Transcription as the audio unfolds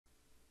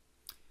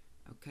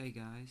Okay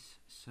guys,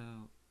 so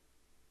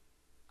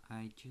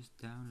I just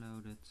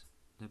downloaded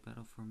the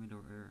Battle for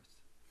Middle-earth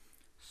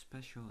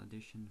Special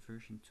Edition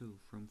version 2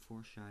 from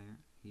Forshire.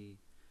 He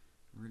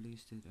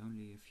released it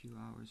only a few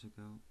hours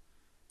ago,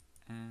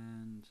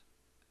 and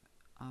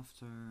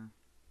after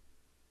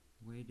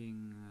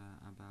waiting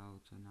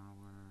about an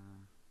hour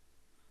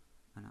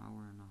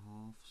and a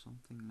half,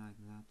 something like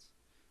that,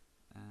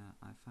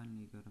 I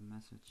finally got a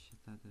message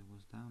that it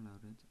was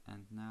downloaded,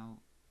 and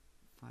now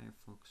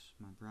Firefox,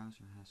 my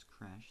browser, has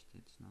crashed.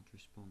 It's not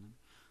responding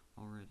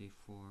already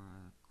for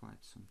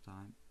quite some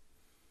time.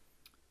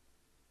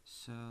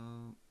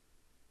 So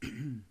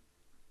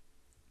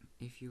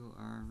if you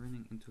are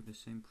running into the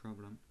same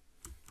problem,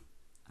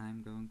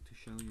 I'm going to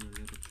show you a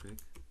little trick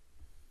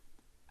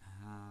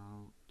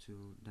how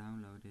to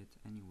download it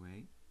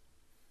anyway.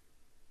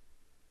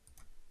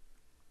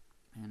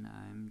 And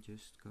I'm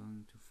just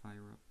going to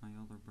fire up my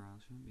other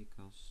browser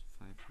because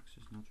Firefox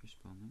is not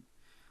responding.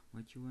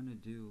 What you want to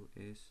do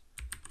is,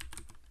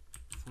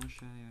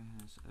 Forshire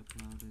has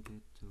uploaded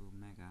it to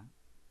Mega,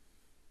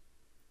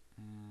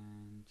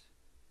 and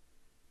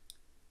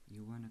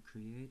you want to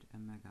create a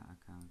Mega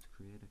account,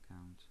 create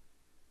account.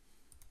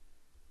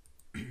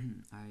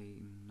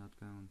 I'm not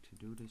going to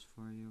do this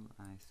for you.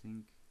 I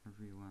think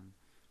everyone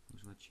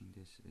who's watching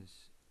this is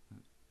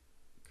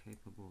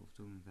capable of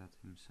doing that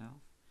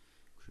himself.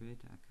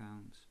 Create an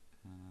account,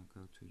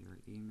 go to your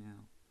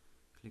email,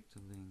 click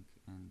the link,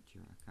 and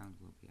your account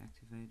will be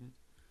activated.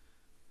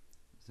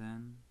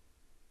 Then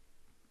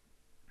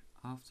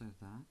after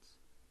that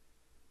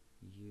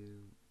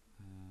you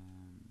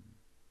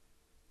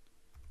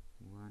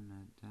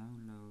wanna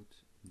download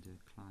the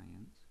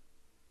client,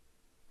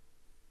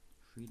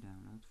 free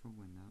download for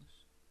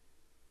Windows.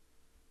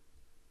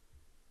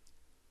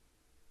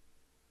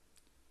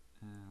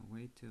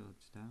 Wait till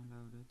it's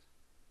downloaded,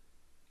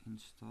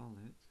 install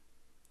it,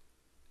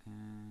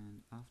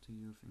 and after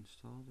you've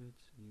installed it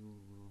you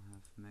will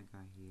have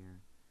Mega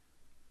here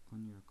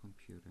on your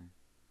computer.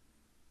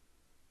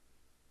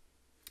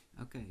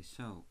 Okay,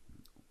 so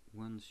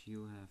once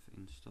you have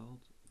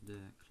installed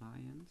the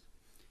client,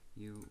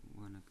 you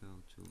want to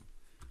go to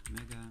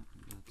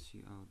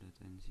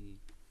mega.co.nz,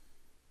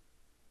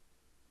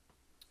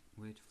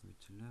 wait for it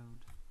to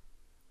load,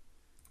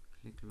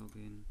 click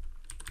login,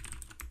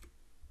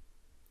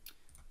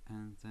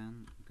 and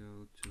then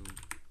go to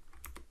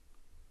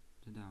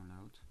the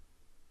download,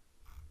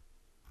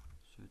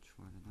 search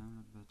for the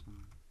download button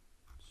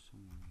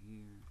somewhere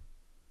here,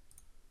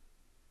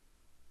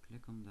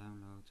 click on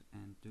download,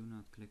 and do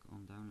not click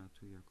on download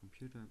to your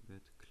computer,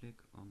 but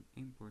click on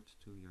import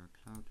to your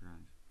cloud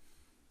drive.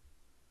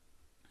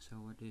 So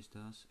what this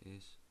does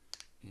is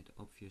it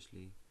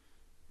obviously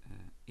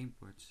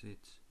imports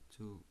it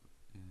to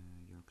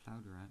your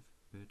cloud drive,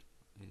 but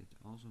it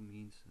also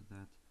means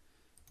that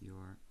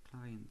your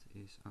client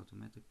is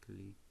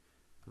automatically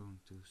going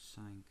to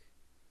sync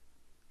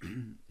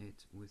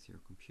it with your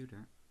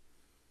computer,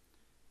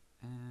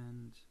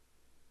 and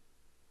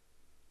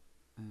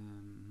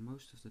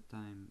most of the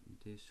time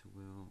this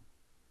will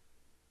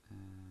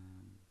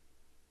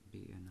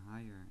be a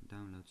higher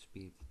download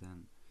speed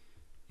than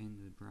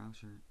in the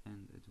browser,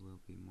 and it will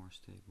be more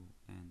stable,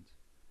 and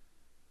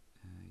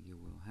you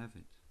will have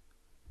it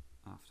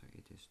after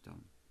it is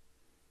done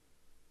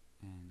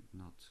and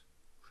not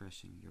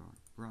crashing your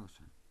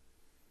browser.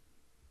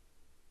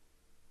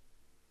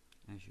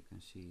 As you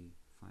can see,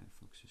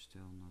 Firefox is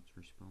still not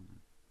responding.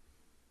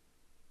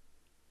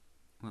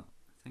 Well,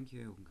 thank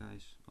you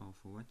guys all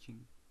for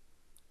watching.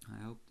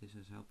 I hope this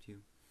has helped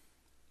you,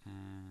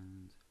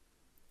 and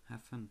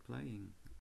have fun playing.